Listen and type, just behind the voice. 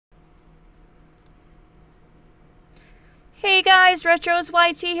Hey guys, Retro's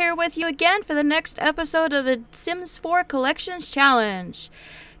YT here with you again for the next episode of the Sims 4 Collections Challenge.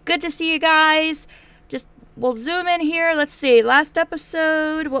 Good to see you guys. We'll zoom in here. Let's see. Last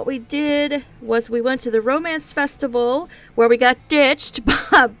episode, what we did was we went to the Romance Festival where we got ditched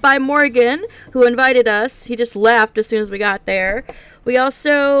by Morgyn, who invited us. He just left as soon as we got there. We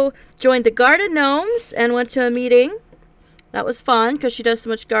also joined the Garden Gnomes and went to a meeting. That was fun because she does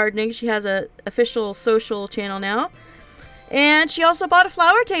so much gardening. She has an official social channel now. And she also bought a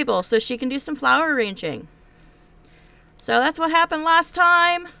flower table so she can do some flower arranging. So that's what happened last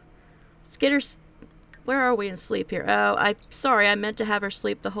time. Let's get her... Where are we in sleep here? Oh, sorry, I meant to have her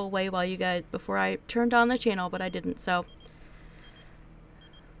sleep the whole way while you guys... before I turned on the channel, but I didn't, so...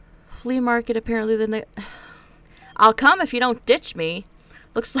 Flea Market, apparently I'll come if you don't ditch me.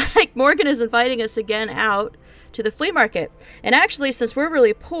 Looks like Morgyn is inviting us again out to the flea market. And actually, since we're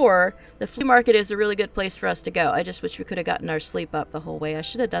really poor, the flea market is a really good place for us to go. I just wish we could have gotten our sleep up the whole way. I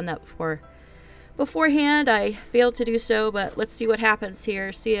should have done that beforehand. I failed to do so, but let's see what happens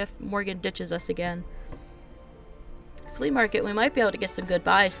here. See if Morgyn ditches us again. Flea market, we might be able to get some good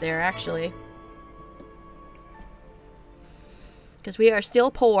buys there, actually. Because we are still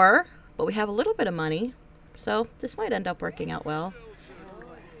poor, but we have a little bit of money. So this might end up working out well.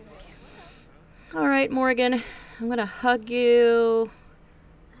 Alright, Morgyn, I'm going to hug you.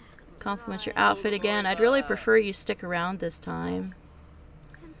 Compliment your outfit again. I'd really prefer you stick around this time.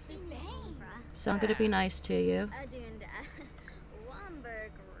 So I'm going to be nice to you.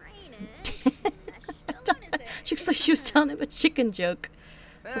 She looks like she was telling him a chicken joke.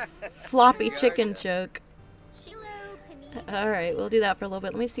 A floppy chicken joke. Alright, we'll do that for a little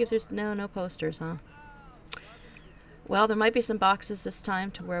bit. Let me see if there's... No posters, huh? Well, there might be some boxes this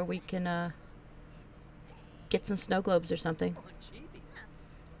time to where we can, get some snow globes or something.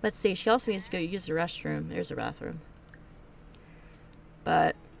 Let's see. She also needs to go use the restroom. There's a bathroom.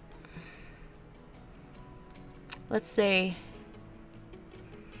 But let's say,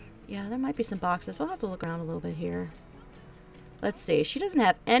 yeah, there might be some boxes. We'll have to look around a little bit here. Let's see. She doesn't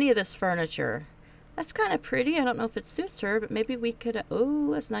have any of this furniture. That's kind of pretty. I don't know if it suits her, but maybe we could...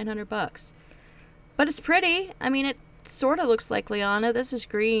 oh, that's 900 bucks. But it's pretty. I mean, it sort of looks like Liana. This is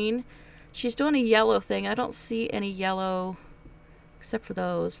green. She's doing a yellow thing. I don't see any yellow except for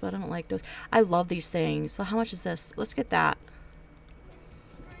those, but I don't like those. I love these things. So how much is this? Let's get that.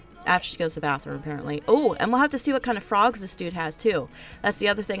 After she goes to the bathroom, apparently. Oh, and we'll have to see what kind of frogs this dude has, too. That's the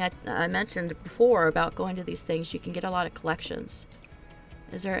other thing I mentioned before about going to these things. You can get a lot of collections.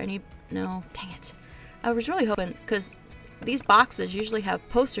 Is there any... No. Dang it. I was really hoping, because these boxes usually have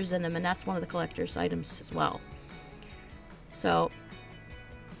posters in them, and that's one of the collector's items as well. So...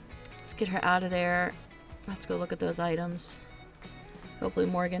 get her out of there. Let's go look at those items. Hopefully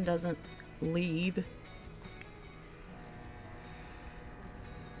Morgyn doesn't leave.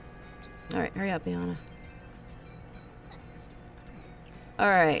 Alright, hurry up, Liana.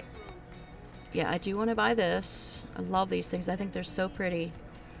 Alright. Yeah, I do want to buy this. I love these things. I think they're so pretty.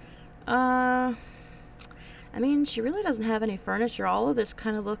 I mean, she really doesn't have any furniture. All of this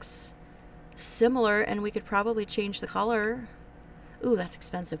kind of looks similar, and we could probably change the color. Ooh, that's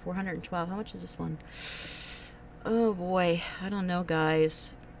expensive. 412. How much is this one? Oh boy. I don't know,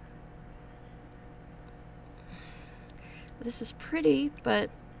 guys. This is pretty, but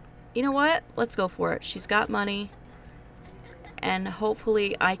you know what? Let's go for it. She's got money. And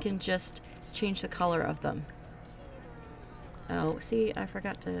hopefully I can just change the color of them. Oh, see, I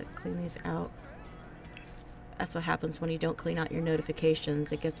forgot to clean these out. That's what happens when you don't clean out your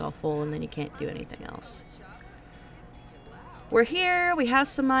notifications. It gets all full and then you can't do anything else. We're here. We have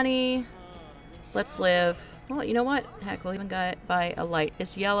some money. Let's live. Well, you know what? Heck, we'll even buy a light.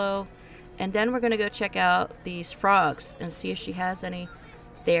 It's yellow. And then we're going to go check out these frogs and see if she has any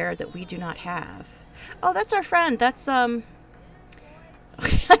there that we do not have. Oh, that's our friend. That's, I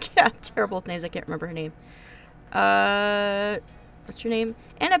have terrible with names. I can't remember her name. What's your name?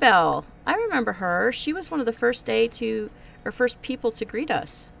 Annabelle. I remember her. She was one of the first people to greet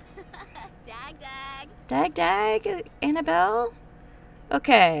us. Dag, Annabelle?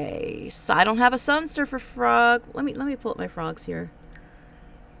 Okay, so I don't have a sun surfer frog. Let me pull up my frogs here.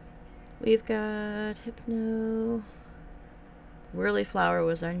 We've got Hypno. Whirly Flower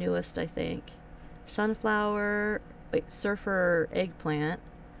was our newest, I think. Sunflower. Wait, Surfer Eggplant.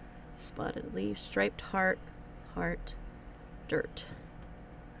 Spotted Leaf. Striped Heart. Dirt.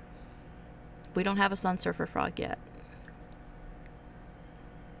 We don't have a sun surfer frog yet.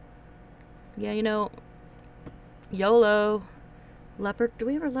 Yeah, you know... YOLO. Leopard. Do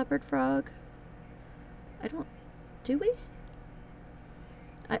we have a leopard frog? I don't... Do we?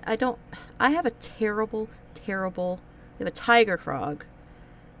 I don't... I have a terrible We have a tiger frog.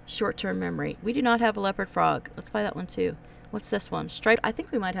 Short-term memory. We do not have a leopard frog. Let's buy that one too. What's this one? Striped. I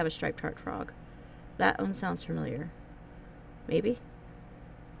think we might have a striped heart frog. That one sounds familiar. Maybe?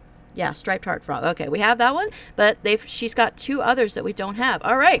 Yeah, striped heart frog. Okay, we have that one, but she's got 2 others that we don't have.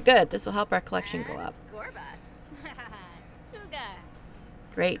 All right, good. This will help our collection go up.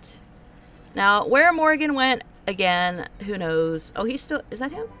 Great. Now, where Morgyn went again, who knows? Oh, he's still... Is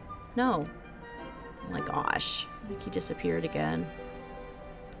that him? No. Oh my gosh. I think he disappeared again.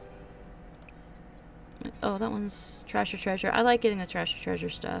 Oh, that one's Trash or Treasure. I like getting the Trash or Treasure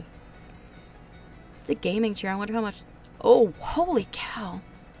stuff. It's a gaming chair. I wonder how much... Oh, holy cow.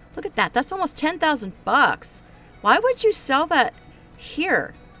 Look at that. That's almost 10,000 bucks. Why would you sell that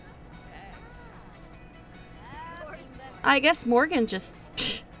here? I guess Morgyn just...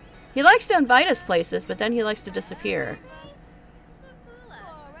 He likes to invite us places, but then he likes to disappear.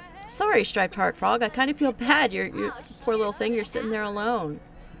 Sorry, Striped Heart Frog. I kind of feel bad. You're poor little thing. You're sitting there alone.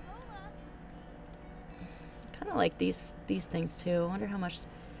 Kind of like these things too. I wonder how much...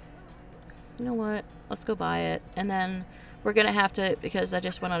 You know what? Let's go buy it. And then we're going to have to, because I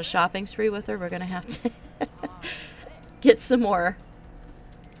just went on a shopping spree with her, we're going to have to get some more...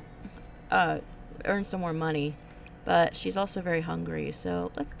 earn some more money. But she's also very hungry,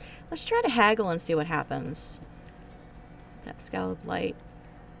 so let's try to haggle and see what happens. That scallop light.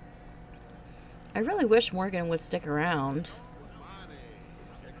 I really wish Morgyn would stick around.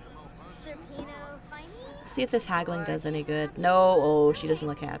 See if this haggling does any good. No, oh, she doesn't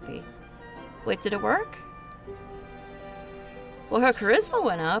look happy. Wait, did it work? Well, her charisma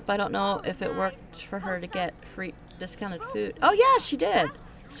went up. I don't know if it worked for her to get free discounted food. Oh yeah, she did.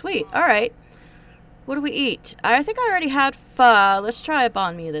 Sweet. All right. What do we eat? I think I already had pho. Let's try a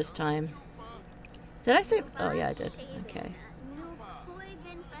banh mi this time. Did I say? Oh yeah, I did. Okay.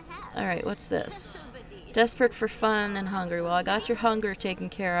 All right, what's this? Desperate for fun and hungry. Well, I got your hunger taken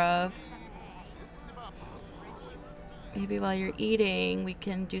care of. Maybe while you're eating, we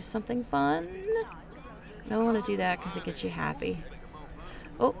can do something fun. I don't want to do that because it gets you happy.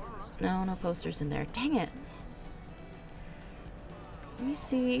 Oh, no posters in there. Dang it. Let me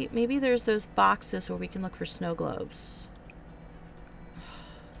see. Maybe there's those boxes where we can look for snow globes.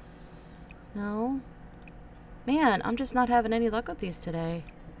 No? Man, I'm just not having any luck with these today.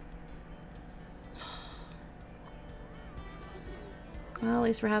 Well, at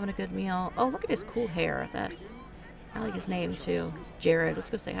least we're having a good meal. Oh, look at his cool hair. I like his name too. Jared. Let's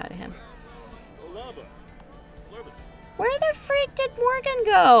go say hi to him. Where the freak did Morgyn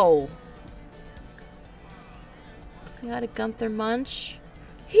go? Say hi to Gunther Munch.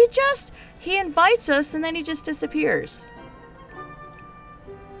 He invites us and then he just disappears.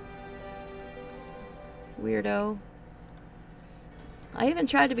 Weirdo. I even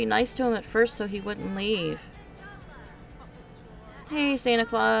tried to be nice to him at first so he wouldn't leave. Hey, Santa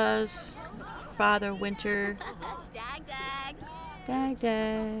Claus. Father Winter. Dag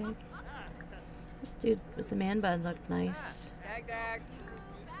dag. This dude with the man bun looked nice.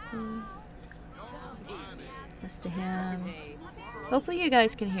 Nice to him. Hopefully you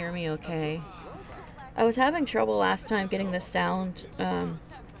guys can hear me okay. I was having trouble last time getting the sound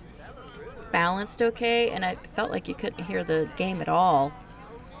balanced okay, and I felt like you couldn't hear the game at all.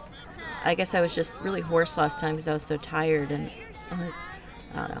 I guess I was just really hoarse last time because I was so tired, and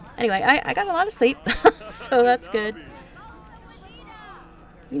I don't know. Anyway, I got a lot of sleep, so that's good.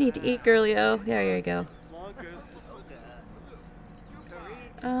 You need to eat, girlio. There you go.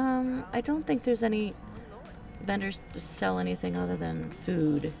 I don't think there's any vendors that sell anything other than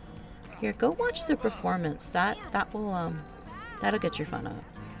food. Here, go watch the performance. That'll get your fun up.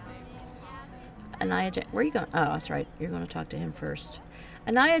 Anaya Jang, where are you going? Oh, that's right. You're going to talk to him first.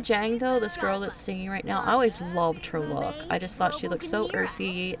 Anaya Jang, though, this girl that's singing right now, I always loved her look. I just thought she looked so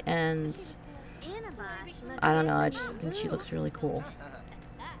earthy, and I don't know, I just think she looks really cool.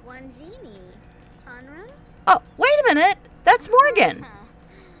 Oh, wait a minute! That's Morgyn!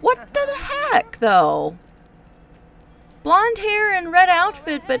 What the heck, though? Blonde hair and red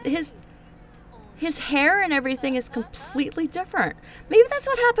outfit, but his hair and everything is completely different. Maybe that's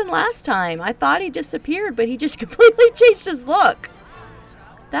what happened last time. I thought he disappeared, but he just completely changed his look.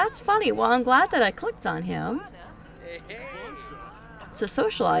 That's funny. Well, I'm glad that I clicked on him to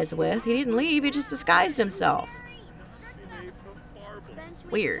socialize with. He didn't leave. He just disguised himself.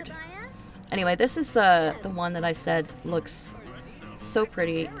 Weird. Anyway, this is the one that I said looks so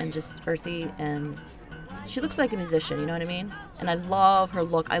pretty and just earthy, and she looks like a musician, you know what I mean? And I love her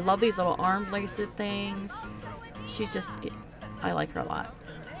look. I love these little arm laced things. She's just, I like her a lot.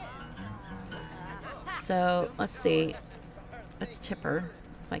 So, let's see. Let's tip her,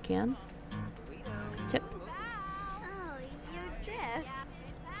 if I can. Tip.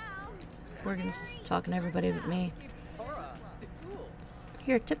 Morgan's just talking to everybody but me.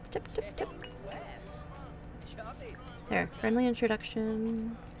 Here, tip, tip, tip, tip. There, friendly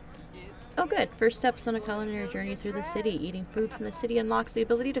introduction. Oh good, first steps on a culinary journey through the city. Eating food from the city unlocks the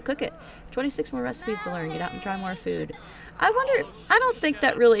ability to cook it. 26 more recipes to learn. Get out and try more food. I wonder, I don't think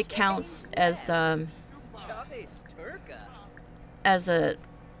that really counts as a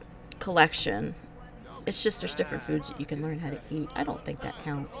collection. It's just there's different foods that you can learn how to eat. I don't think that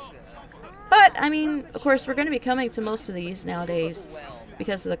counts. But, I mean, of course, we're going to be coming to most of these nowadays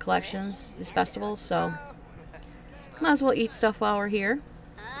because of the collections, these festivals, so might as well eat stuff while we're here.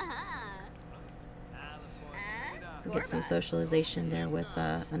 We'll get some socialization there with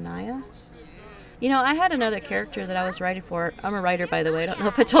Anaya. You know, I had another character that I was writing for. I'm a writer, by the way. I don't know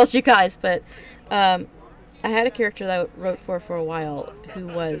if I told you guys, but I had a character that I wrote for a while who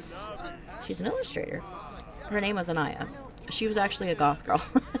was, she's an illustrator. Her name was Anaya. She was actually a goth girl.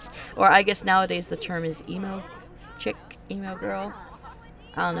 Or I guess nowadays the term is emo chick, emo girl.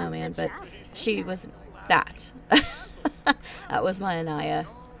 I don't know, man, but she was that. That was my Anaya.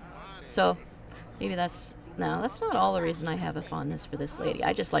 So maybe that's, no, that's not all the reason I have a fondness for this lady.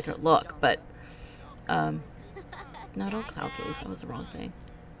 I just like her look, but no, don't cloud gaze. That was the wrong thing.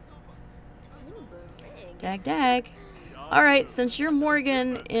 Dag, dag. Alright, since you're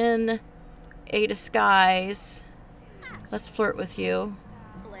Morgan in a disguise, let's flirt with you.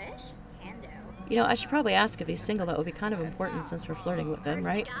 You know, I should probably ask if he's single. That would be kind of important since we're flirting with him,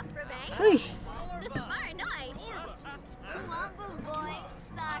 right? Hey.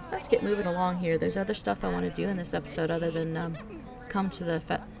 Let's get moving along here. There's other stuff I want to do in this episode other than come to the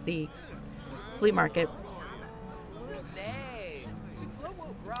flea market.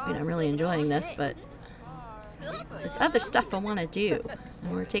 I mean, I'm really enjoying this, but there's other stuff I want to do,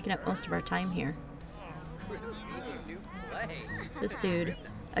 and we're taking up most of our time here. This dude,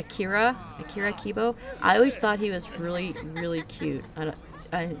 Akira Kibo, I always thought he was really, really cute.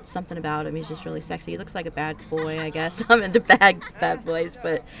 Something about him, he's just really sexy. He looks like a bad boy, I guess. I'm into bad boys,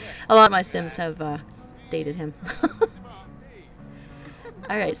 but a lot of my Sims have dated him.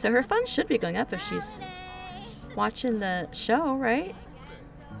 Alright, so her fun should be going up if she's watching the show, right?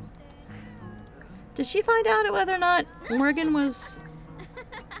 Did she find out whether or not Morgan was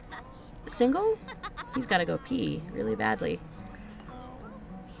single? He's got to go pee really badly.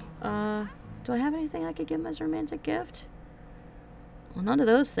 Do I have anything I could give him as a romantic gift? Well, none of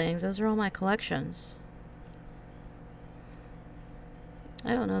those things. Those are all my collections.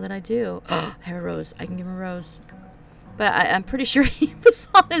 I don't know that I do. I have a rose. I can give him a rose. But I'm pretty sure he was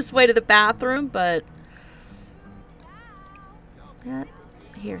on his way to the bathroom, but...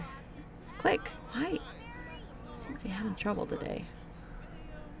 Here. Click. Why? Seems he's having trouble today.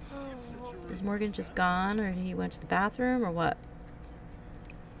 Is Morgan just gone, or he went to the bathroom, or what?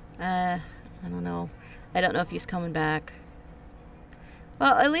 I don't know. I don't know if he's coming back.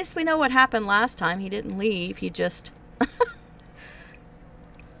 Well, at least we know what happened last time. He didn't leave. He just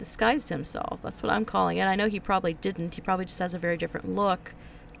disguised himself. That's what I'm calling it. I know he probably didn't. He probably just has a very different look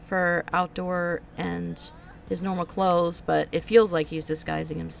for outdoor and his normal clothes, but it feels like he's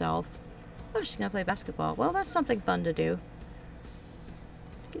disguising himself. Oh, she's gonna play basketball. Well, that's something fun to do.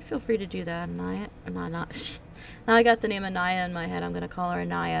 You feel free to do that, Anaya. Now I got the name Anaya in my head. I'm gonna call her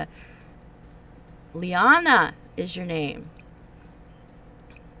Anaya. Liana is your name.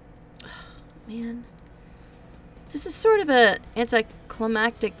 Oh, man. This is sort of a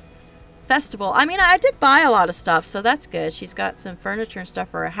anticlimactic festival. I mean, I did buy a lot of stuff, so that's good. She's got some furniture and stuff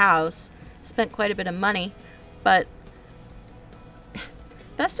for her house. Spent quite a bit of money, but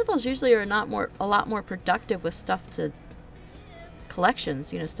festivals usually are a lot more productive with stuff to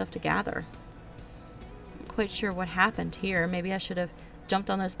collections, you know, stuff to gather. I'm quite sure what happened here. Maybe I should have jumped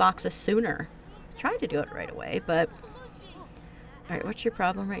on those boxes sooner. Tried to do it right away, but alright, what's your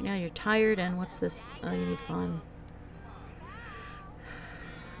problem right now? You're tired, and what's this? Oh, you need fun.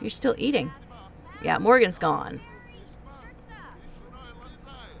 You're still eating. Yeah, Morgan's gone.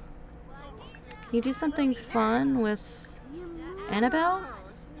 Can you do something fun with Annabelle?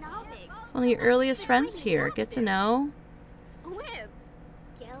 One of your earliest friends here. Get to know.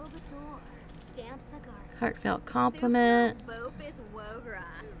 Heartfelt compliment.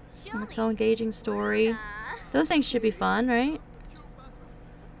 Let's tell engaging story. Those things should be fun, right?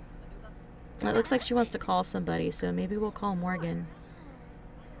 It looks like she wants to call somebody, so maybe we'll call Morgan.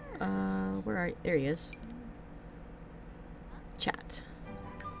 There he is. Chat.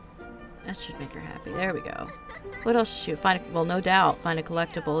 That should make her happy. There we go. What else should she find? Well, no doubt, find a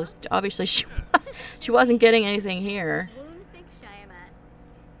collectible. Obviously, she wasn't getting anything here.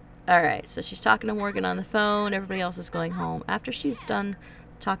 Alright, so she's talking to Morgyn on the phone. Everybody else is going home. After she's done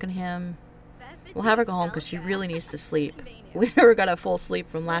talking to him, we'll have her go home because she really needs to sleep. We never got a full sleep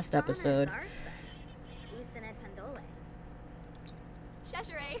from last episode.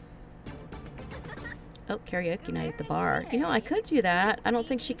 Oh, karaoke night at the bar. You know, I could do that. I don't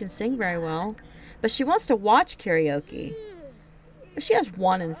think she can sing very well. But she wants to watch karaoke. But she has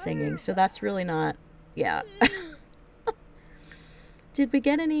 1 in singing, so that's really not... Yeah. Did we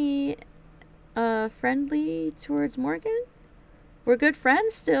get any friendly towards Morgyn? We're good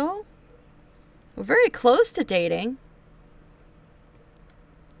friends still. We're very close to dating.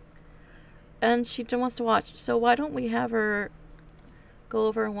 And she wants to watch. So why don't we have her go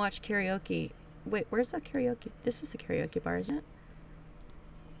over and watch karaoke? Wait, where's that karaoke? This is the karaoke bar, isn't it?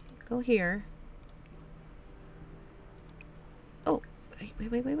 Go here. Oh, wait.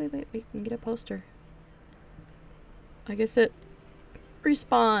 We can get a poster. I guess it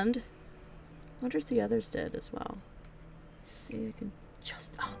respawned. I wonder if the others did as well. Let's see, I can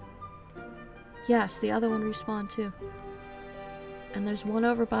just... Oh. Yes, the other one respawned too. And there's one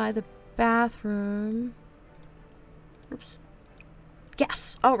over by the bathroom. Oops.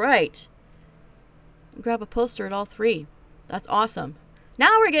 Yes! Alright! Grab a poster at all 3. That's awesome.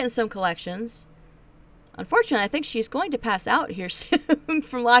 Now we're getting some collections. Unfortunately, I think she's going to pass out here soon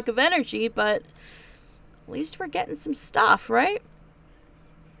from lack of energy, but at least we're getting some stuff, right?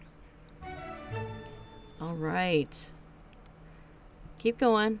 Alright. Keep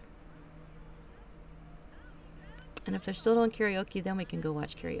going. And if they're still doing karaoke, then we can go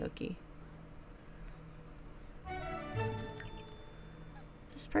watch karaoke.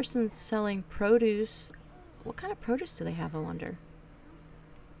 This person's selling produce. What kind of produce do they have, I wonder?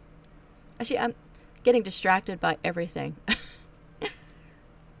 Actually, I'm getting distracted by everything.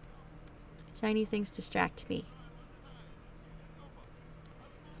 Shiny things distract me.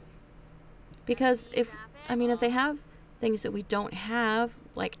 Because if they have things that we don't have,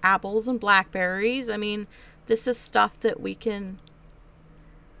 like apples and blackberries, I mean, this is stuff that we can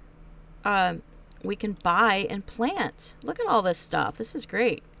buy and plant. Look at all this stuff. This is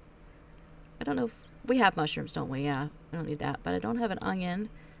great. I don't know if we have mushrooms, don't we? Yeah, I don't need that. But I don't have an onion.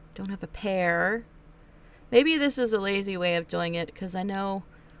 Don't have a pear. Maybe this is a lazy way of doing it because I know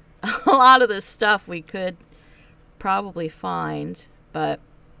a lot of this stuff we could probably find. But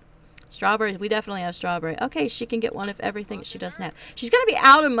strawberries, we definitely have strawberry. Okay, she can get one of everything she doesn't have. She's going to be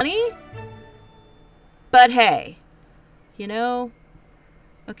out of money. But hey, you know...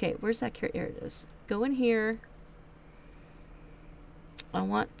 Okay, where's that carrot? Here it is. Go in here. I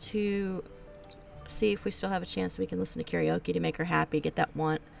want to see if we still have a chance we can listen to karaoke to make her happy, get that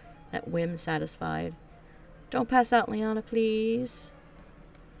whim satisfied. Don't pass out, Liana, please.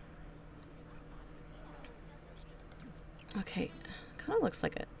 Okay, kind of looks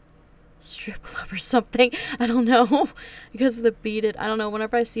like a strip club or something. I don't know. Because of the beaded, I don't know.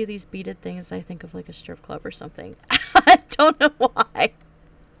 Whenever I see these beaded things, I think of like a strip club or something. I don't know why.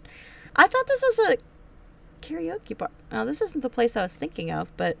 I thought this was a karaoke bar. Now, this isn't the place I was thinking of,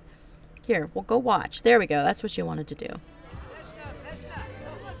 but here, we'll go watch. There we go. That's what you wanted to do.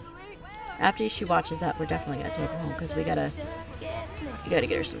 After she watches that, we're definitely going to take her home because we gotta get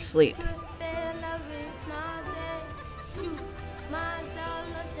her some sleep.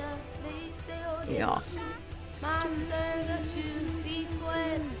 Yeah.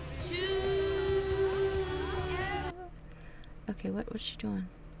 Okay, what's she doing?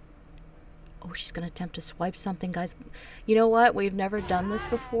 Oh, she's going to attempt to swipe something, guys. You know what? We've never done this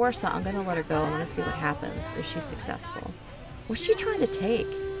before, so I'm going to let her go. I'm going to see what happens if she's successful. What's she trying to take?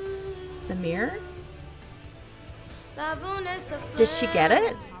 The mirror? Did she get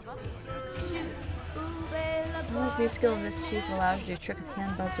it? Always new skill in mischief allows you to trick with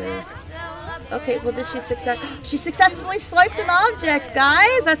hand buzzer. Okay, well, did she she successfully swiped an object,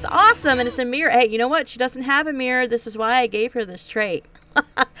 guys! That's awesome, and it's a mirror. Hey, you know what? She doesn't have a mirror. This is why I gave her this trait.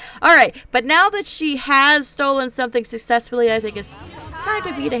 Alright, but now that she has stolen something successfully, I think it's time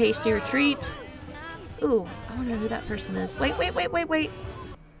to beat a hasty retreat. Ooh, I wonder who that person is. Wait.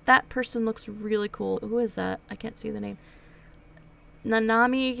 That person looks really cool. Who is that? I can't see the name.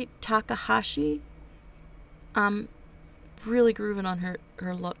 Nanami Takahashi. Really grooving on her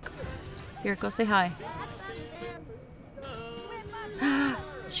look. Here, go say hi.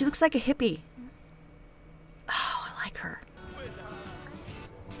 She looks like a hippie. Oh, I like her.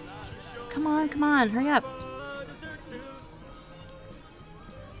 Come on, hurry up.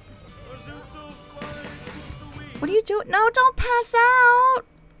 What are you doing? No, don't pass out.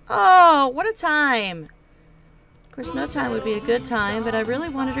 Oh, what a time. Of course, no time would be a good time, but I really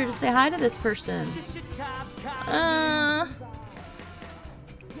wanted her to say hi to this person.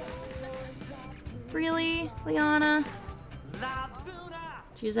 Really, Liana?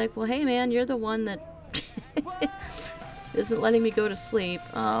 She's like, well, hey, man, you're the one that isn't letting me go to sleep.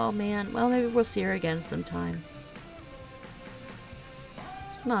 Oh, man. Well, maybe we'll see her again sometime.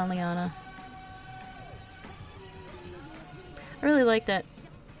 Come on, Liana. I really like that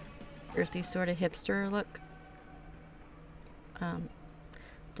earthy sort of hipster look. Don't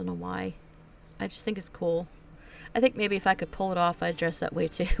know why. I just think it's cool. I think maybe if I could pull it off, I'd dress that way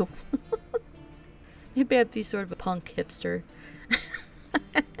too. Maybe I'd be sort of a punk hipster.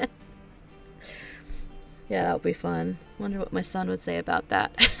 Yeah, that would be fun. Wonder what my son would say about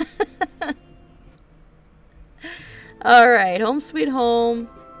that. Alright, home sweet home.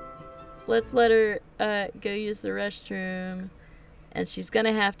 Let's let her go use the restroom. And she's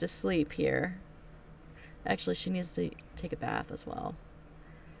gonna have to sleep here. Actually, she needs to take a bath as well.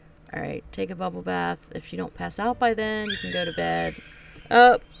 Alright, take a bubble bath. If you don't pass out by then, you can go to bed.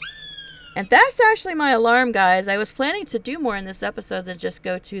 Oh, and that's actually my alarm, guys. I was planning to do more in this episode than just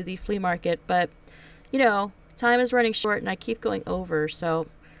go to the flea market, but, you know, time is running short and I keep going over, so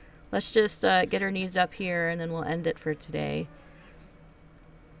let's just get her needs up here and then we'll end it for today.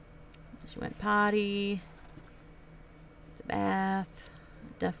 She went potty, the bath,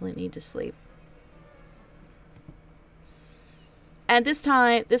 definitely need to sleep. And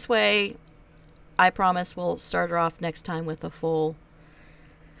this way, I promise we'll start her off next time with a full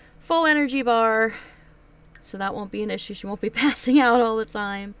energy bar. So that won't be an issue. She won't be passing out all the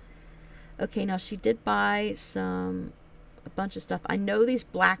time. Okay, now she did buy a bunch of stuff. I know these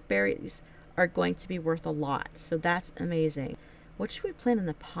blackberries are going to be worth a lot. So that's amazing. What should we plant in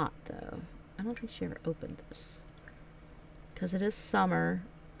the pot, though? I don't think she ever opened this. Because it is summer.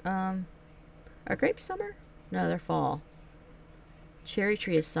 Are grapes summer? No, they're fall. Cherry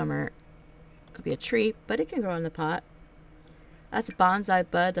tree is summer. Could be a tree, but it can grow in the pot. That's a bonsai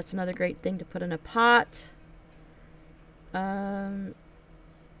bud. That's another great thing to put in a pot. Pear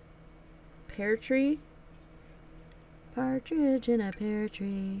tree. Partridge in a pear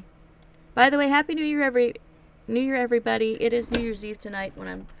tree. By the way, Happy New Year, everybody. It is New Year's Eve tonight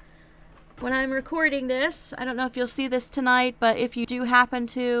when I'm recording this. I don't know if you'll see this tonight, but if you do happen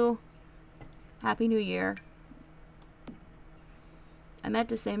to, Happy New Year. I meant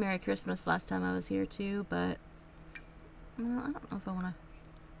to say Merry Christmas last time I was here too, but well, I don't know if I want to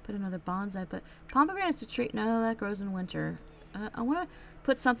put another bonsai, but pomegranate's a tree. No, that grows in winter. I want to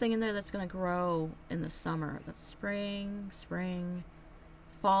put something in there that's going to grow in the summer. That's spring,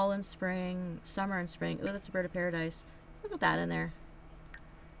 fall and spring, summer and spring. Oh, that's a bird of paradise. Look at that in there.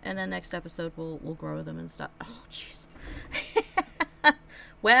 And then next episode we'll grow them and stuff. Oh, jeez.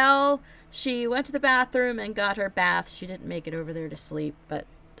 Well, she went to the bathroom and got her bath. She didn't make it over there to sleep, but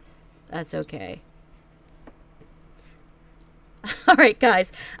that's okay. Alright,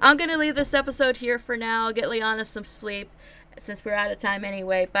 guys. I'm going to leave this episode here for now. Get Liana some sleep since we're out of time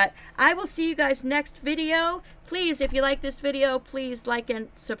anyway. But I will see you guys next video. Please, if you like this video, please like and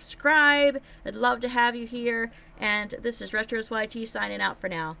subscribe. I'd love to have you here. And this is Retros YT signing out for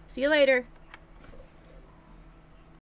now. See you later.